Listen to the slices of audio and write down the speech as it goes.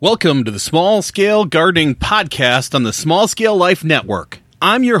Welcome to the Small Scale Gardening Podcast on the Small Scale Life Network.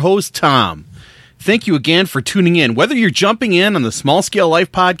 I'm your host, Tom. Thank you again for tuning in. Whether you're jumping in on the Small Scale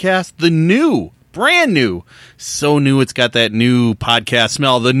Life Podcast, the new, brand new, so new it's got that new podcast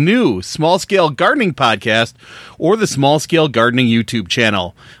smell, the new Small Scale Gardening Podcast, or the Small Scale Gardening YouTube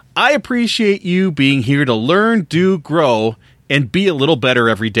channel, I appreciate you being here to learn, do, grow, and be a little better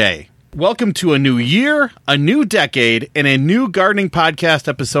every day. Welcome to a new year, a new decade, and a new gardening podcast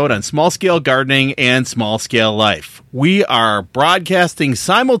episode on small scale gardening and small scale life. We are broadcasting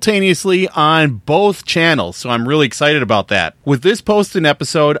simultaneously on both channels, so I'm really excited about that. With this post and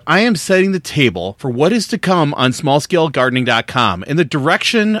episode, I am setting the table for what is to come on smallscalegardening.com in the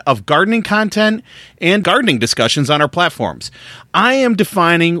direction of gardening content and gardening discussions on our platforms. I am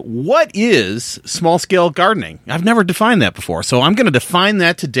defining what is small scale gardening. I've never defined that before, so I'm going to define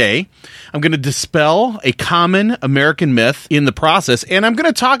that today. I'm going to dispel a common American myth in the process, and I'm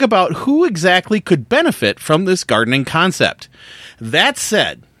going to talk about who exactly could benefit from this gardening concept. That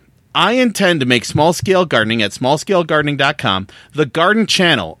said, I intend to make small-scale gardening at smallscalegardening.com the garden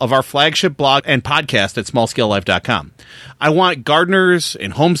channel of our flagship blog and podcast at smallscalelife.com. I want gardeners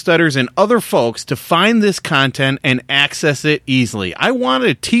and homesteaders and other folks to find this content and access it easily. I want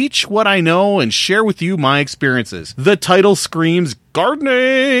to teach what I know and share with you my experiences. The title screams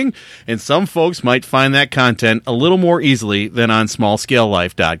gardening, and some folks might find that content a little more easily than on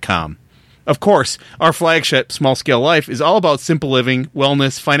smallscalelife.com. Of course, our flagship, Small Scale Life, is all about simple living,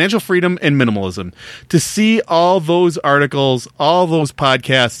 wellness, financial freedom, and minimalism. To see all those articles, all those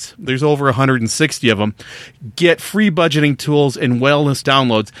podcasts, there's over 160 of them, get free budgeting tools and wellness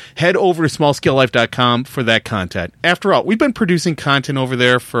downloads, head over to smallscalelife.com for that content. After all, we've been producing content over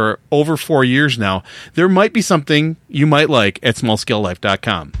there for over 4 years now. There might be something you might like at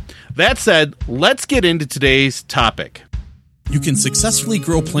smallscalelife.com. That said, let's get into today's topic. You can successfully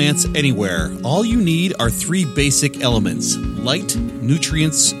grow plants anywhere. All you need are three basic elements: light,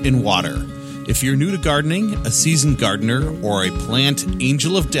 nutrients, and water. If you're new to gardening, a seasoned gardener, or a plant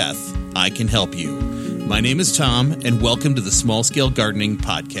angel of death, I can help you. My name is Tom, and welcome to the Small Scale Gardening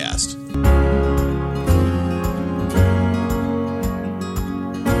Podcast.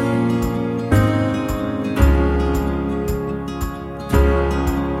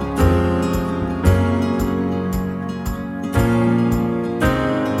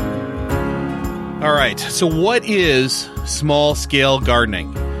 All right, so what is small-scale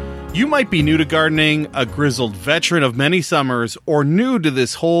gardening? You might be new to gardening, a grizzled veteran of many summers, or new to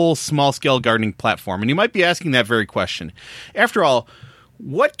this whole small-scale gardening platform, and you might be asking that very question. After all,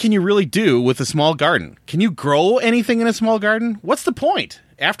 what can you really do with a small garden? Can you grow anything in a small garden? What's the point?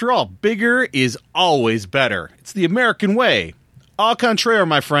 After all, bigger is always better. It's the American way. Au contraire,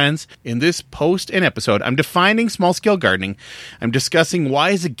 my friends. In this post and episode, I'm defining small-scale gardening. I'm discussing why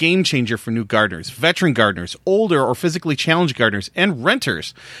it's a game changer for new gardeners, veteran gardeners, older or physically challenged gardeners, and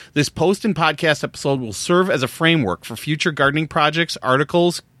renters. This post and podcast episode will serve as a framework for future gardening projects,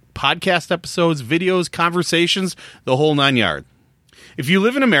 articles, podcast episodes, videos, conversations, the whole nine yards. If you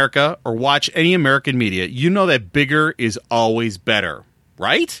live in America or watch any American media, you know that bigger is always better,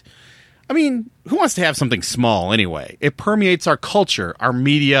 right? I mean, who wants to have something small anyway? It permeates our culture, our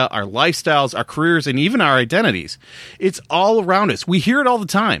media, our lifestyles, our careers, and even our identities. It's all around us. We hear it all the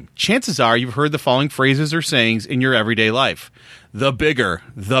time. Chances are you've heard the following phrases or sayings in your everyday life. The bigger,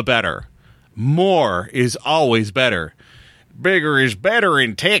 the better. More is always better. Bigger is better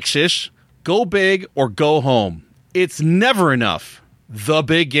in Texas. Go big or go home. It's never enough. The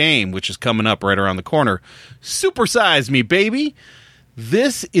big game, which is coming up right around the corner. Supersize me, baby.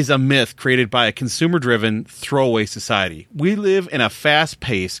 This is a myth created by a consumer-driven, throwaway society. We live in a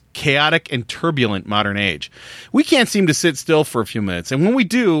fast-paced, chaotic, and turbulent modern age. We can't seem to sit still for a few minutes, and when we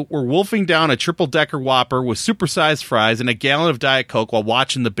do, we're wolfing down a triple-decker Whopper with supersized fries and a gallon of Diet Coke while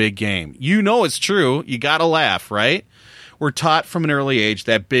watching the big game. You know it's true. You gotta laugh, right? We're taught from an early age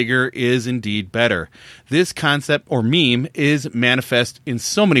that bigger is indeed better. This concept or meme is manifest in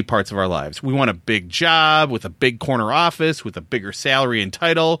so many parts of our lives. We want a big job with a big corner office with a bigger salary and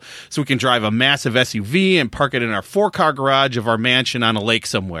title so we can drive a massive SUV and park it in our 4-car garage of our mansion on a lake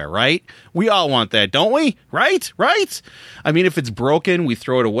somewhere, right? We all want that, don't we? Right? Right? I mean, if it's broken, we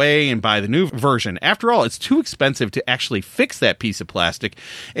throw it away and buy the new version. After all, it's too expensive to actually fix that piece of plastic,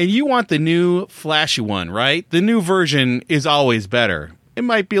 and you want the new flashy one, right? The new version is always better. It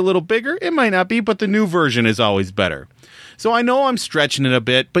might be a little bigger, it might not be, but the new version is always better. So I know I'm stretching it a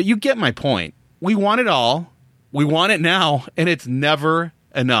bit, but you get my point. We want it all, we want it now, and it's never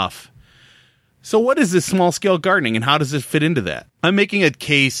enough. So what is this small-scale gardening, and how does it fit into that? I'm making a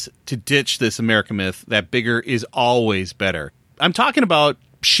case to ditch this American myth that bigger is always better. I'm talking about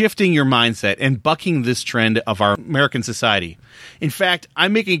shifting your mindset and bucking this trend of our American society. In fact,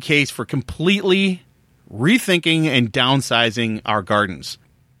 I'm making a case for completely rethinking and downsizing our gardens.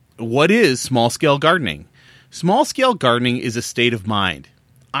 What is small-scale gardening? Small-scale gardening is a state of mind.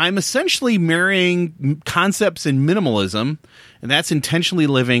 I'm essentially marrying concepts in minimalism, and that's intentionally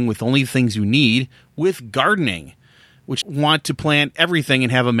living with only things you need, with gardening, which want to plant everything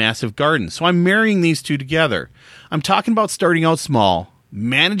and have a massive garden. So I'm marrying these two together. I'm talking about starting out small,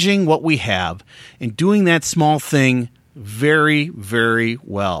 managing what we have, and doing that small thing very, very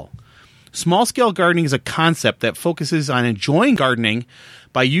well. Small-scale gardening is a concept that focuses on enjoying gardening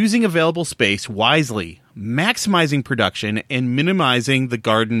by using available space wisely, maximizing production, and minimizing the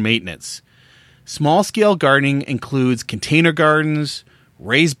garden maintenance. Small-scale gardening includes container gardens,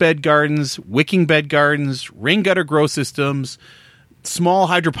 raised bed gardens, wicking bed gardens, rain gutter grow systems, small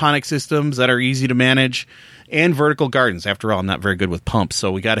hydroponic systems that are easy to manage, and vertical gardens. After all, I'm not very good with pumps,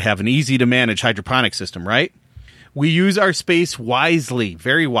 so we got to have an easy-to-manage hydroponic system, right? We use our space wisely,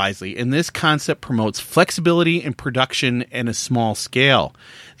 very wisely, and this concept promotes flexibility and production in a small scale.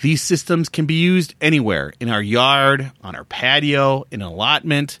 These systems can be used anywhere, in our yard, on our patio, in an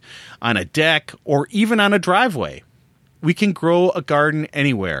allotment, on a deck, or even on a driveway. We can grow a garden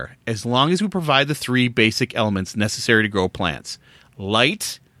anywhere, as long as we provide the three basic elements necessary to grow plants: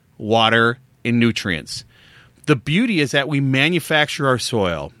 light, water, and nutrients. The beauty is that we manufacture our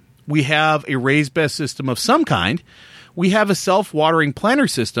soil. We have a raised bed system of some kind. We have a self-watering planter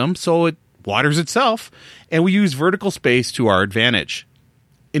system, so it waters itself, and we use vertical space to our advantage.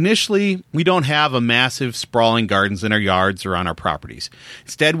 Initially, we don't have a massive sprawling gardens in our yards or on our properties.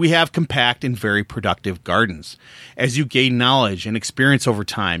 Instead, we have compact and very productive gardens. As you gain knowledge and experience over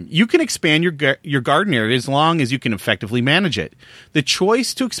time, you can expand your garden area as long as you can effectively manage it. The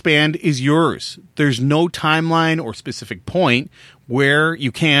choice to expand is yours. There's no timeline or specific point where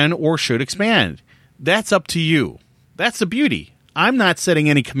you can or should expand. That's up to you. That's the beauty. I'm not setting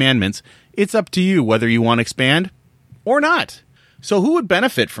any commandments. It's up to you whether you want to expand or not. So who would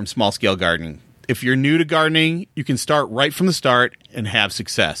benefit from small-scale gardening? If you're new to gardening, you can start right from the start and have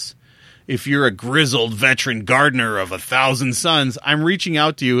success. If you're a grizzled veteran gardener of 1,000 suns, I'm reaching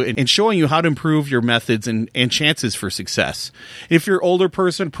out to you and showing you how to improve your methods and chances for success. If you're an older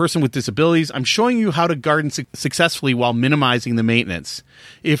person with disabilities, I'm showing you how to garden successfully while minimizing the maintenance.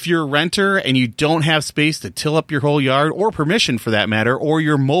 If you're a renter and you don't have space to till up your whole yard, or permission for that matter, or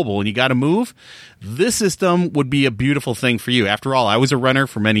you're mobile and you got to move, this system would be a beautiful thing for you. After all, I was a renter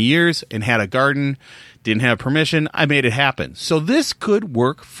for many years and had a garden. Didn't have permission. I made it happen. So this could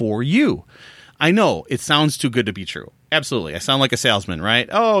work for you. I know it sounds too good to be true. Absolutely. I sound like a salesman, right?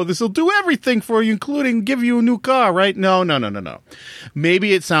 Oh, this will do everything for you, including give you a new car, right? No.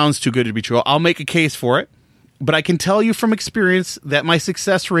 Maybe it sounds too good to be true. I'll make a case for it. But I can tell you from experience that my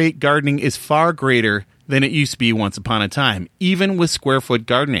success rate gardening is far greater than it used to be once upon a time, even with square foot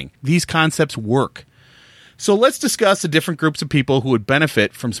gardening. These concepts work. So let's discuss the different groups of people who would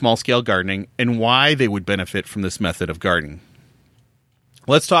benefit from small-scale gardening and why they would benefit from this method of gardening.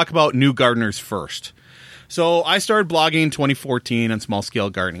 Let's talk about new gardeners first. So I started blogging in 2014 on small-scale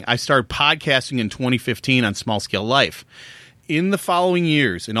gardening. I started podcasting in 2015 on small-scale life. In the following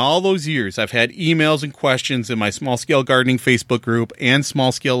years, in all those years, I've had emails and questions in my small-scale gardening Facebook group and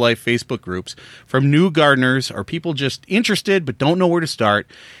small-scale life Facebook groups from new gardeners or people just interested but don't know where to start,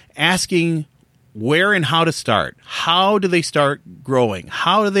 asking where and how to start. How do they start growing?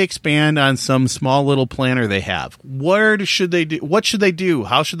 How do they expand on some small little planter they have? What should they do?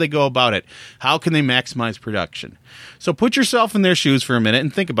 How should they go about it? How can they maximize production? So put yourself in their shoes for a minute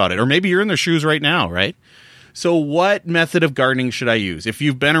and think about it. Or maybe you're in their shoes right now, right? So what method of gardening should I use? If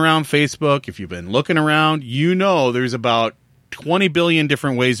you've been around Facebook, if you've been looking around, you know there's about 20 billion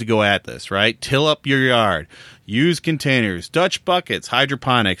different ways to go at this, right? Till up your yard, use containers, Dutch buckets,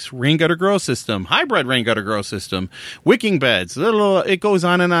 hydroponics, rain gutter grow system, hybrid rain gutter grow system, wicking beds, it goes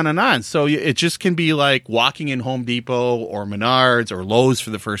on and on and on. So it just can be like walking in Home Depot or Menards or Lowe's for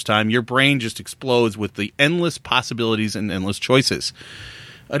the first time. Your brain just explodes with the endless possibilities and endless choices.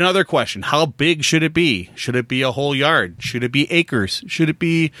 Another question, how big should it be? Should it be a whole yard? Should it be acres? Should it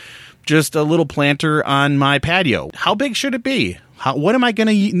be just a little planter on my patio? How big should it be? What am I going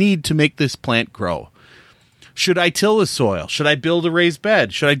to need to make this plant grow? Should I till the soil? Should I build a raised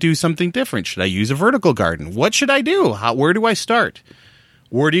bed? Should I do something different? Should I use a vertical garden? What should I do? Where do I start?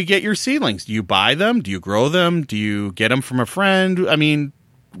 Where do you get your seedlings? Do you buy them? Do you grow them? Do you get them from a friend? I mean,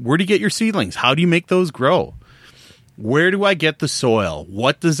 where do you get your seedlings? How do you make those grow? Where do I get the soil?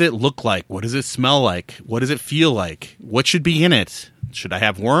 What does it look like? What does it smell like? What does it feel like? What should be in it? Should I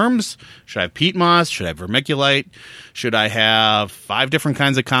have worms? Should I have peat moss? Should I have vermiculite? Should I have 5 different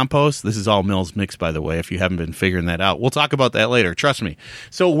kinds of compost? This is all Mills Mix, by the way, if you haven't been figuring that out. We'll talk about that later. Trust me.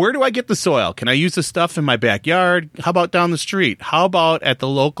 So where do I get the soil? Can I use the stuff in my backyard? How about down the street? How about at the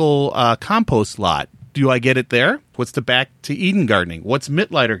local compost lot? Do I get it there? What's the Back to Eden gardening? What's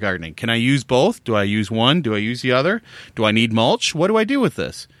Mittleider gardening? Can I use both? Do I use one? Do I use the other? Do I need mulch? What do I do with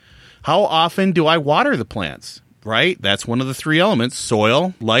this? How often do I water the plants? Right? That's one of the 3 elements: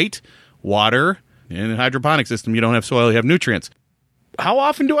 soil, light, water. In a hydroponic system, you don't have soil, you have nutrients. How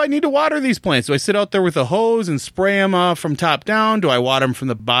often do I need to water these plants? Do I sit out there with a hose and spray them from top down? Do I water them from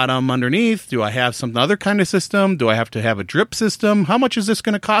the bottom underneath? Do I have some other kind of system? Do I have to have a drip system? How much is this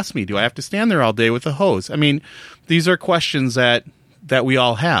going to cost me? Do I have to stand there all day with a hose? I mean, these are questions that we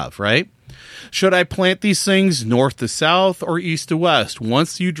all have, right? Should I plant these things north to south or east to west?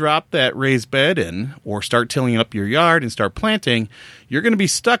 Once you drop that raised bed in or start tilling up your yard and start planting, you're going to be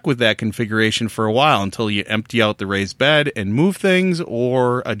stuck with that configuration for a while until you empty out the raised bed and move things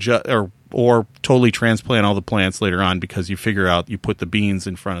or adjust or totally transplant all the plants later on because you figure out you put the beans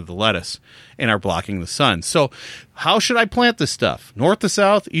in front of the lettuce and are blocking the sun. So how should I plant this stuff? North to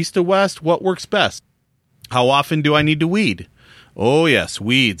south, east to west? What works best? How often do I need to weed? Oh, yes,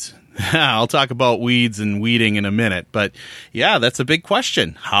 weeds. I'll talk about weeds and weeding in a minute, but yeah, that's a big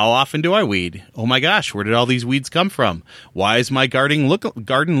question. How often do I weed? Oh my gosh, where did all these weeds come from? Why is my garden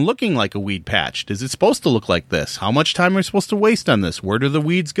looking like a weed patch? Is it supposed to look like this? How much time am I supposed to waste on this? Where do the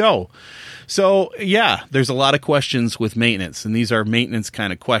weeds go? So yeah, there's a lot of questions with maintenance, and these are maintenance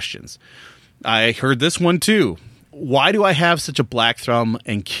kind of questions. I heard this one too. Why do I have such a black thumb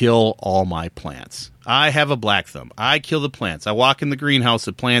and kill all my plants? I have a black thumb. I kill the plants. I walk in the greenhouse,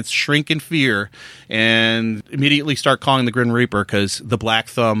 the plants shrink in fear and immediately start calling the Grim Reaper because the black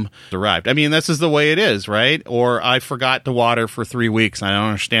thumb arrived. I mean, this is the way it is, right? Or I forgot to water for 3 weeks. And I don't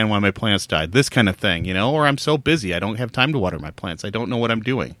understand why my plants died. This kind of thing, you know? Or I'm so busy, I don't have time to water my plants. I don't know what I'm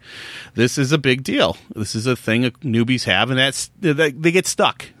doing. This is a big deal. This is a thing newbies have, and they get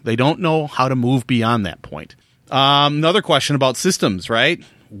stuck. They don't know how to move beyond that point. Another question about systems, right?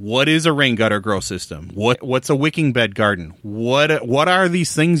 What is a rain gutter grow system? What's a wicking bed garden? What are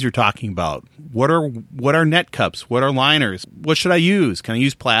these things you're talking about? What are net cups? What are liners? What should I use? Can I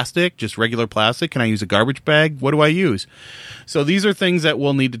use plastic? Just regular plastic? Can I use a garbage bag? What do I use? So these are things that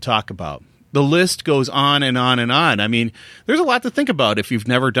we'll need to talk about. The list goes on and on and on. I mean, there's a lot to think about if you've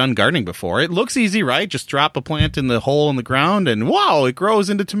never done gardening before. It looks easy, right? Just drop a plant in the hole in the ground and wow, it grows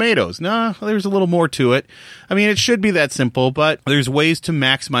into tomatoes. No, there's a little more to it. I mean, it should be that simple, but there's ways to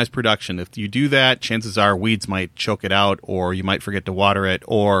maximize production. If you do that, chances are weeds might choke it out, or you might forget to water it,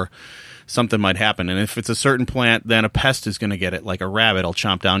 or something might happen. And if it's a certain plant, then a pest is going to get it. Like a rabbit will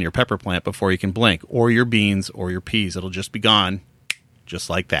chomp down your pepper plant before you can blink, or your beans or your peas. It'll just be gone. Just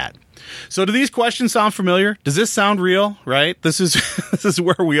like that. So do these questions sound familiar? Does this sound real, right? This is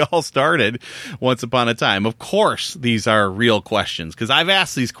where we all started once upon a time. Of course, these are real questions because I've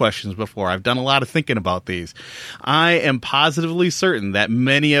asked these questions before. I've done a lot of thinking about these. I am positively certain that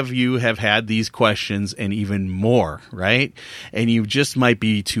many of you have had these questions and even more, right? And you just might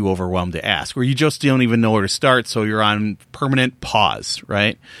be too overwhelmed to ask, or you just don't even know where to start, so you're on permanent pause,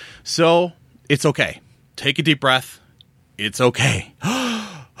 right? So it's okay. Take a deep breath. It's okay.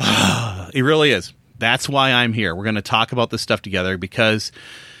 It really is. That's why I'm here. We're going to talk about this stuff together because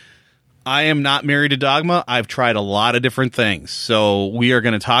I am not married to dogma. I've tried a lot of different things. So we are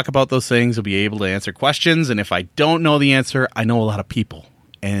going to talk about those things. We'll be able to answer questions. And if I don't know the answer, I know a lot of people.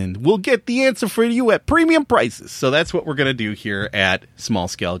 And we'll get the answer for you at premium prices. So that's what we're going to do here at Small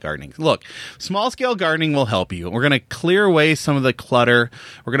Scale Gardening. Look, Small Scale Gardening will help you. We're going to clear away some of the clutter.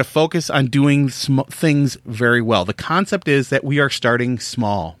 We're going to focus on doing things very well. The concept is that we are starting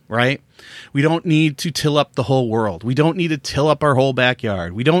small, right? We don't need to till up the whole world. We don't need to till up our whole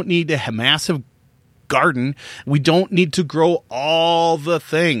backyard. We don't need to have massive garden. We don't need to grow all the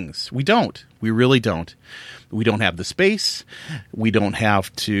things. We don't. We really don't. We don't have the space. We don't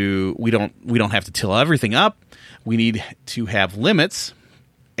have to till everything up. We need to have limits.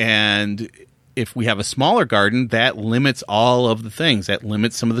 And if we have a smaller garden, that limits all of the things. That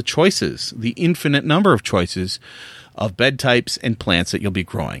limits some of the choices, the infinite number of choices of bed types and plants that you'll be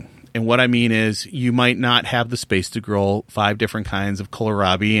growing. And what I mean is you might not have the space to grow 5 different kinds of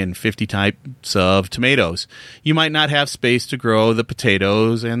kohlrabi and 50 types of tomatoes. You might not have space to grow the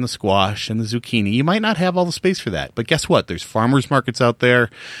potatoes and the squash and the zucchini. You might not have all the space for that. But guess what? There's farmers markets out there.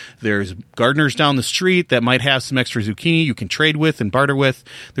 There's gardeners down the street that might have some extra zucchini you can trade with and barter with.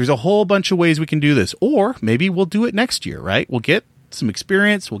 There's a whole bunch of ways we can do this. Or maybe we'll do it next year, right? We'll get some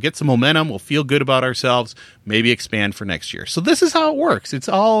experience, we'll get some momentum, we'll feel good about ourselves, maybe expand for next year. So this is how it works. It's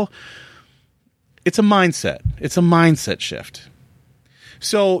a mindset. It's a mindset shift.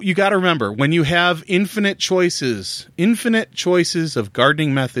 So you got to remember, when you have infinite choices of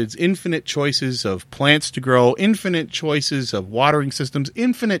gardening methods, infinite choices of plants to grow, infinite choices of watering systems,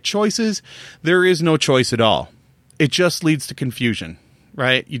 infinite choices, there is no choice at all. It just leads to confusion,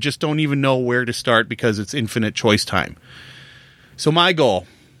 right? You just don't even know where to start because it's infinite choice time. So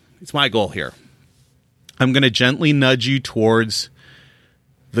it's my goal here. I'm going to gently nudge you towards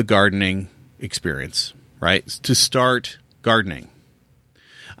the gardening experience, right? To start gardening.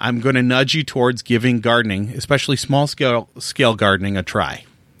 I'm going to nudge you towards giving gardening, especially small scale gardening, a try.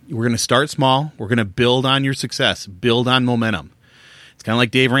 We're going to start small. We're going to build on your success, build on momentum. It's kind of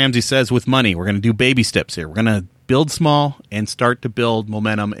like Dave Ramsey says with money. We're going to do baby steps here. We're going to build small and start to build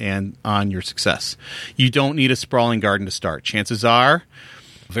momentum and on your success. You don't need a sprawling garden to start. Chances are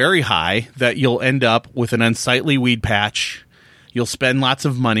very high that you'll end up with an unsightly weed patch. You'll spend lots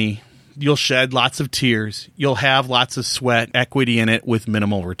of money. You'll shed lots of tears. You'll have lots of sweat equity in it with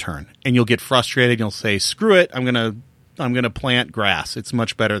minimal return. And you'll get frustrated. You'll say, screw it. I'm going to plant grass. It's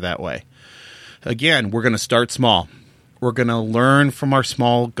much better that way. Again, we're going to start small. We're going to learn from our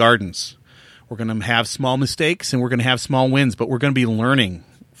small gardens. We're going to have small mistakes and we're going to have small wins, but we're going to be learning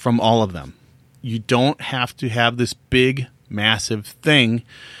from all of them. You don't have to have this big, massive thing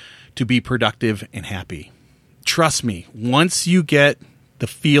to be productive and happy. Trust me, once you get the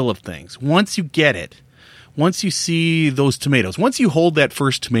feel of things, once you get it, once you see those tomatoes, once you hold that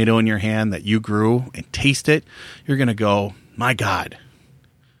first tomato in your hand that you grew and taste it, you're going to go, my God,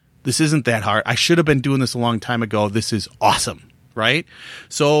 this isn't that hard. I should have been doing this a long time ago. This is awesome, right?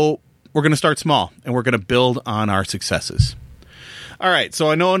 So we're going to start small, and we're going to build on our successes. All right, so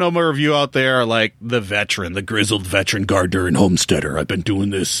I know a number of you out there are like the veteran, the grizzled veteran gardener and homesteader. I've been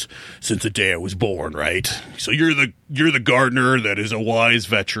doing this since the day I was born, right? So you're the gardener that is a wise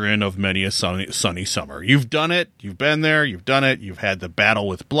veteran of many a sunny summer. You've done it. You've been there. You've done it. You've had the battle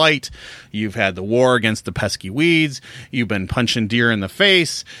with blight. You've had the war against the pesky weeds. You've been punching deer in the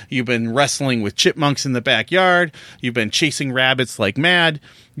face. You've been wrestling with chipmunks in the backyard. You've been chasing rabbits like mad.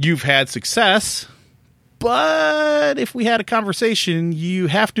 You've had success. But if we had a conversation, you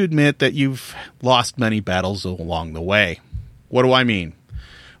have to admit that you've lost many battles along the way. What do I mean?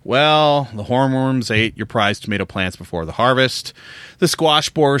 Well, the hornworms ate your prized tomato plants before the harvest. The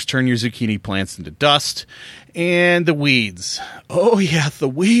squash borers turned your zucchini plants into dust. And the weeds. Oh, yeah, the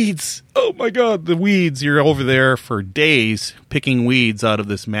weeds. Oh, my God, the weeds. You're over there for days picking weeds out of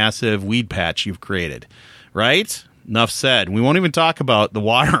this massive weed patch you've created. Right? Enough said. We won't even talk about the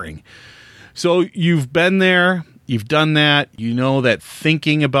watering. So you've been there, you've done that, you know that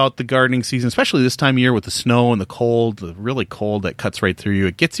thinking about the gardening season, especially this time of year with the snow and the cold, the really cold that cuts right through you,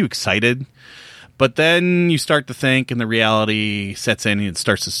 it gets you excited. But then you start to think and the reality sets in and it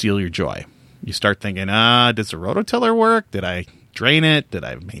starts to steal your joy. You start thinking, does the rototiller work? Did I drain it? Did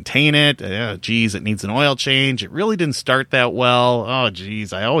I maintain it? Geez, it needs an oil change. It really didn't start that well. Oh,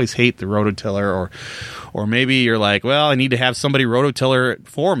 geez, I always hate the rototiller. Or maybe you're like, well, I need to have somebody rototiller it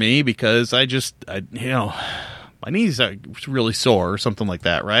for me because my knees are really sore or something like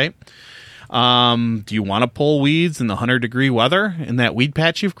that, right? Do you want to pull weeds in the 100-degree weather in that weed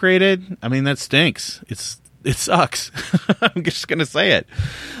patch you've created? I mean, that stinks. It sucks. I'm just going to say it.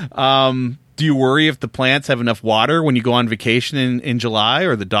 Do you worry if the plants have enough water when you go on vacation in July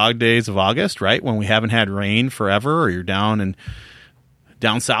or the dog days of August, right? When we haven't had rain forever or you're down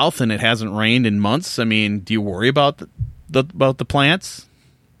south and it hasn't rained in months. I mean, do you worry about the plants?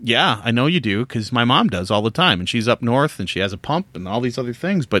 Yeah, I know you do because my mom does all the time. And she's up north and she has a pump and all these other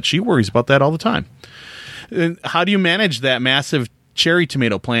things, but she worries about that all the time. And how do you manage that massive cherry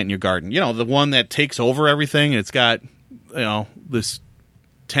tomato plant in your garden? You know, the one that takes over everything. It's got, this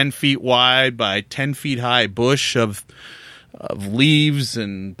 10 feet wide by 10 feet high bush of leaves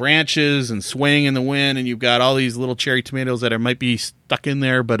and branches and swaying in the wind, and you've got all these little cherry tomatoes that might be stuck in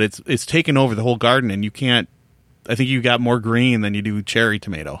there, but it's taken over the whole garden, and you can't. I think you got more green than you do cherry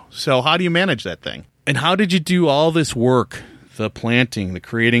tomato. So how do you manage that thing? And how did you do all this work? The planting, the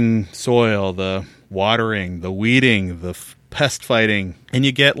creating soil, the watering, the weeding, the pest fighting, and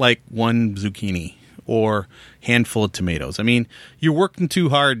you get like one zucchini or handful of tomatoes. I mean, you're working too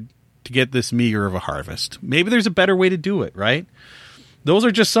hard to get this meager of a harvest? Maybe there's a better way to do it, right? Those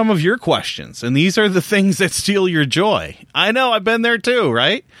are just some of your questions, and these are the things that steal your joy. I know, I've been there too,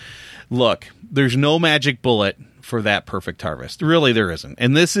 right? Look, there's no magic bullet for that perfect harvest. Really, there isn't.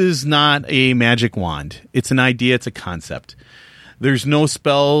 And this is not a magic wand. It's an idea, it's a concept. There's no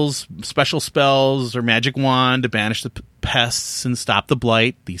spells, special spells, or magic wand to banish the pests and stop the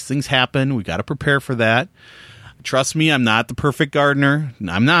blight. These things happen. We got to prepare for that. Trust me, I'm not the perfect gardener.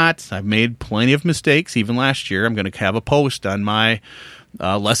 I'm not. I've made plenty of mistakes, even last year. I'm going to have a post on my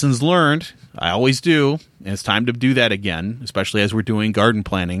lessons learned. I always do. And it's time to do that again, especially as we're doing garden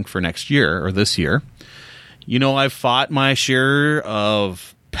planning for next year or this year. You know, I've fought my share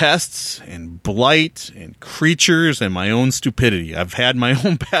of pests and blight and creatures and my own stupidity. I've had my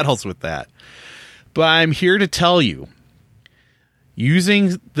own battles with that. But I'm here to tell you,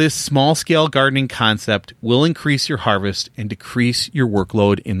 using this small-scale gardening concept will increase your harvest and decrease your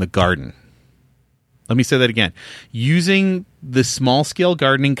workload in the garden. Let me say that again. Using the small-scale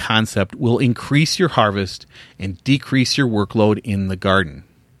gardening concept will increase your harvest and decrease your workload in the garden.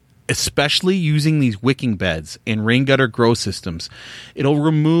 Especially using these wicking beds and rain gutter grow systems. It'll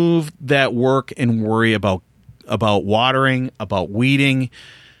remove that work and worry about watering, about weeding.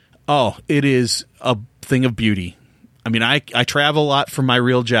 Oh, it is a thing of beauty. I mean, I travel a lot for my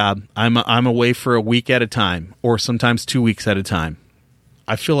real job. I'm away for a week at a time, or sometimes 2 weeks at a time.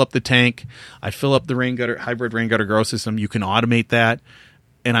 I fill up the tank. I fill up the hybrid rain gutter grow system. You can automate that,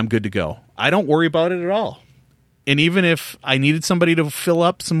 and I'm good to go. I don't worry about it at all. And even if I needed somebody to fill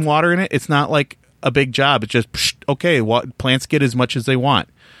up some water in it, it's not like a big job. It's just, okay, plants get as much as they want.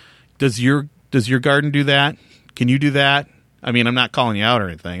 Does your garden do that? Can you do that? I mean, I'm not calling you out or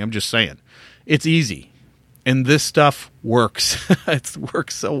anything. I'm just saying. It's easy. And this stuff works. It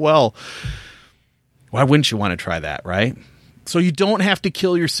works so well. Why wouldn't you want to try that, right? So you don't have to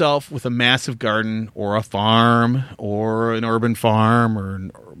kill yourself with a massive garden or a farm or an urban farm or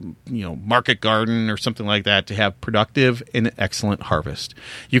market garden or something like that to have productive and excellent harvest.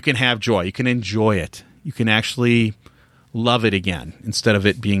 You can have joy. You can enjoy it. You can actually love it again instead of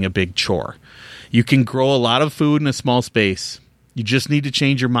it being a big chore. You can grow a lot of food in a small space. You just need to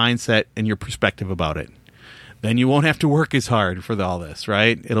change your mindset and your perspective about it. Then you won't have to work as hard for all this,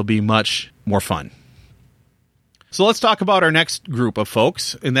 right? It'll be much more fun. So let's talk about our next group of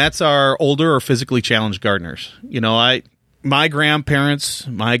folks, and that's our older or physically challenged gardeners. You know, my grandparents,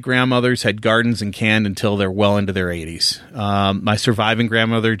 my grandmothers had gardens and canned until they're well into their 80s. My surviving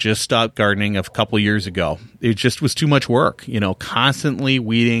grandmother just stopped gardening a couple years ago. It just was too much work. You know, constantly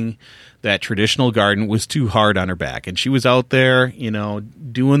weeding that traditional garden was too hard on her back. And she was out there,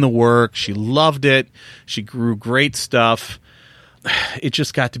 doing the work. She loved it. She grew great stuff. It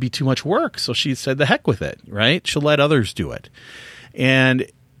just got to be too much work. So she said, the heck with it, right? She'll let others do it.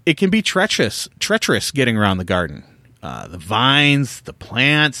 And it can be treacherous getting around the garden. The vines, the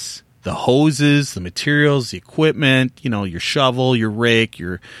plants, the hoses, the materials, the equipment, your shovel, your rake,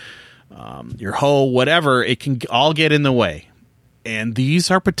 your hoe, whatever, it can all get in the way. And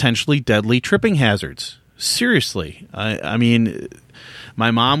these are potentially deadly tripping hazards. Seriously. I mean, my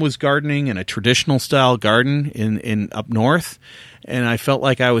mom was gardening in a traditional style garden in up north, and I felt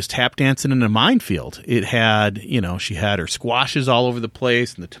like I was tap dancing in a minefield. It had, she had her squashes all over the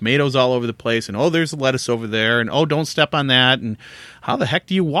place and the tomatoes all over the place, and there's the lettuce over there, and don't step on that, and how the heck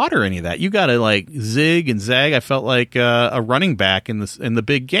do you water any of that? You got to zig and zag. I felt like a running back in the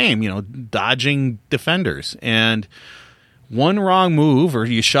big game, dodging defenders, and one wrong move, or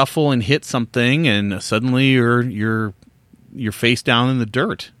you shuffle and hit something, and suddenly you're face down in the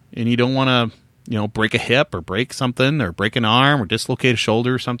dirt, and you don't want to, break a hip or break something or break an arm or dislocate a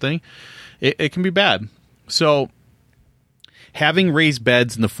shoulder or something. It can be bad. So having raised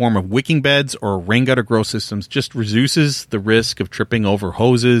beds in the form of wicking beds or rain gutter grow systems just reduces the risk of tripping over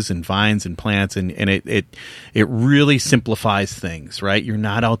hoses and vines and plants, and it really simplifies things, right? You're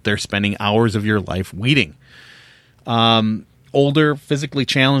not out there spending hours of your life weeding. Older, physically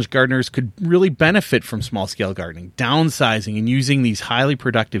challenged gardeners could really benefit from small-scale gardening. Downsizing and using these highly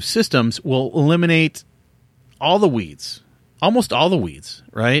productive systems will eliminate all the weeds, almost all the weeds,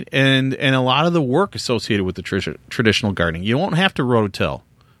 right? And a lot of the work associated with the traditional gardening. You won't have to rototill.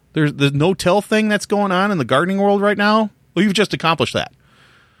 There's the no-till thing that's going on in the gardening world right now. Well, you've just accomplished that.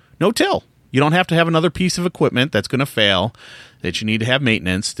 No-till. You don't have to have another piece of equipment that's going to fail, that you need to have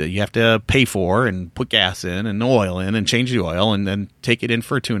maintenance, that you have to pay for and put gas in and oil in and change the oil and then take it in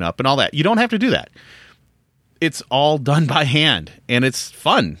for a tune-up and all that. You don't have to do that. It's all done by hand, and it's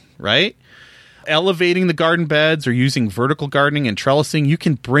fun, right? Elevating the garden beds or using vertical gardening and trellising, you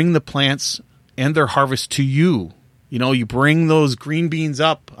can bring the plants and their harvest to you You know, you bring those green beans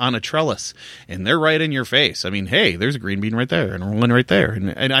up on a trellis, and they're right in your face. I mean, hey, there's a green bean right there, and one right there,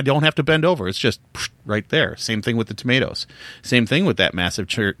 and I don't have to bend over. It's just right there. Same thing with the tomatoes. Same thing with that massive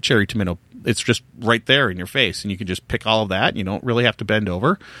cherry tomato. It's just right there in your face, and you can just pick all of that, and you don't really have to bend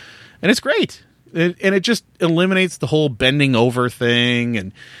over. And it's great. And it just eliminates the whole bending over thing.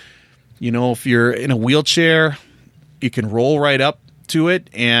 And, you know, if you're in a wheelchair, you can roll right up to it,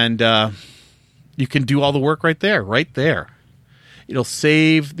 and you can do all the work right there. It'll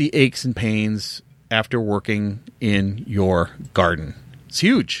save the aches and pains after working in your garden. It's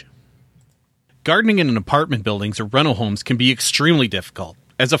huge. Gardening in an apartment buildings or rental homes can be extremely difficult.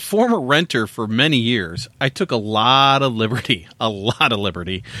 As a former renter for many years, I took a lot of liberty,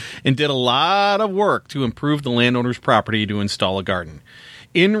 and did a lot of work to improve the landowner's property to install a garden.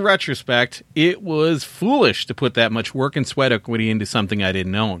 In retrospect, it was foolish to put that much work and sweat equity into something I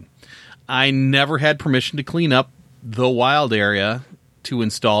didn't own. I never had permission to clean up the wild area to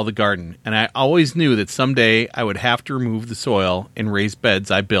install the garden, and I always knew that someday I would have to remove the soil and raised beds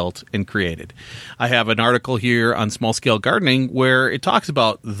I built and created. I have an article here on small-scale gardening where it talks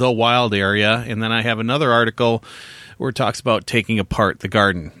about the wild area, and then I have another article where it talks about taking apart the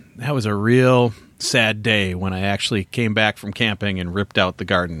garden. That was a real sad day when I actually came back from camping and ripped out the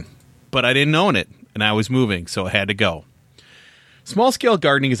garden. But I didn't own it, and I was moving, so it had to go. Small-scale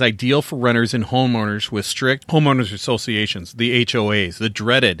gardening is ideal for renters and homeowners with strict homeowners associations, the HOAs, the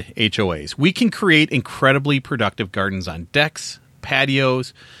dreaded HOAs. We can create incredibly productive gardens on decks,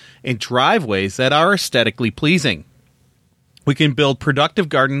 patios, and driveways that are aesthetically pleasing. We can build productive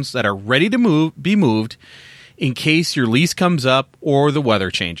gardens that are ready to be moved in case your lease comes up or the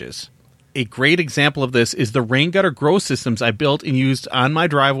weather changes. A great example of this is the rain gutter grow systems I built and used on my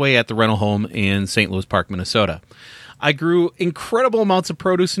driveway at the rental home in St. Louis Park, Minnesota. I grew incredible amounts of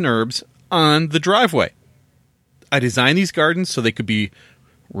produce and herbs on the driveway. I designed these gardens so they could be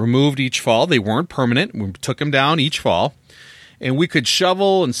removed each fall. They weren't permanent. We took them down each fall. And we could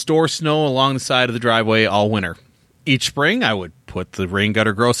shovel and store snow along the side of the driveway all winter. Each spring, I would put the rain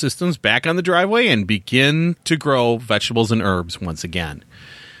gutter grow systems back on the driveway and begin to grow vegetables and herbs once again.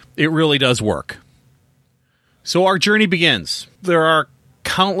 It really does work. So our journey begins. There are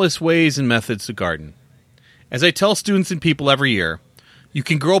countless ways and methods to garden. As I tell students and people every year, you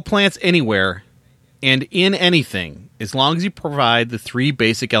can grow plants anywhere and in anything as long as you provide the three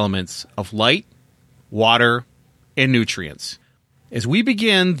basic elements of light, water, and nutrients. As we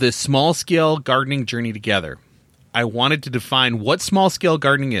begin this small-scale gardening journey together, I wanted to define what small-scale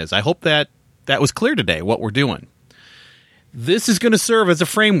gardening is. I hope that was clear today, what we're doing. This is going to serve as a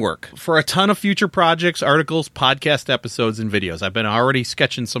framework for a ton of future projects, articles, podcast episodes, and videos. I've been already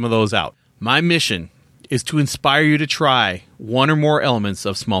sketching some of those out. My mission is to inspire you to try one or more elements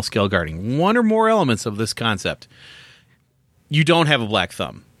of small-scale gardening, one or more elements of this concept. You don't have a black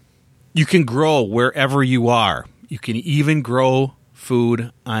thumb. You can grow wherever you are. You can even grow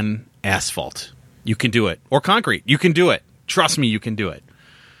food on asphalt. You can do it. Or concrete. You can do it. Trust me, you can do it.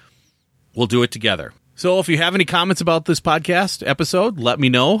 We'll do it together. So if you have any comments about this podcast episode, let me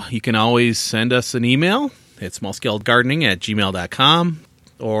know. You can always send us an email at smallscalegardening@gmail.com.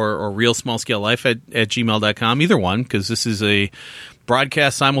 or realsmallscalelife at gmail.com, either one, because this is a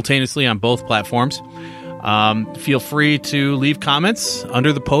broadcast simultaneously on both platforms. Feel free to leave comments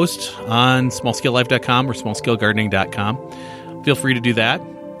under the post on smallscalelife.com or smallscalegardening.com. Feel free to do that.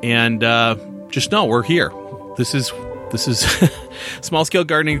 And just know we're here. This is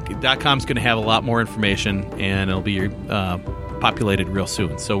smallscalegardening.com is going to have a lot more information, and it'll be populated real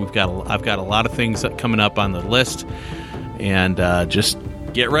soon. So I've got a lot of things coming up on the list, and just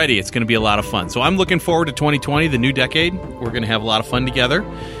get ready. It's going to be a lot of fun. So I'm looking forward to 2020, the new decade. We're going to have a lot of fun together.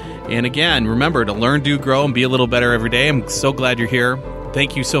 And again, remember to learn, do, grow, and be a little better every day. I'm so glad you're here.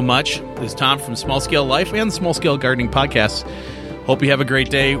 Thank you so much. This is Tom from Small Scale Life and the Small Scale Gardening Podcast. Hope you have a great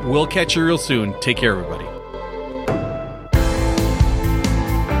day. We'll catch you real soon. Take care, everybody.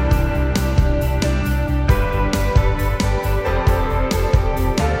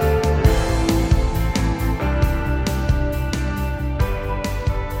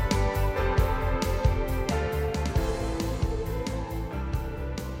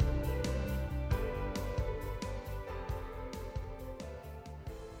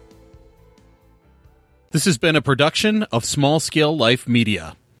 This has been a production of Small Scale Life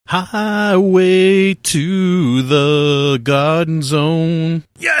Media. Highway to the Garden Zone.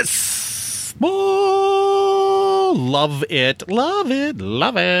 Yes! Oh, love it, love it,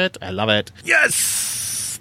 love it. I love it. Yes!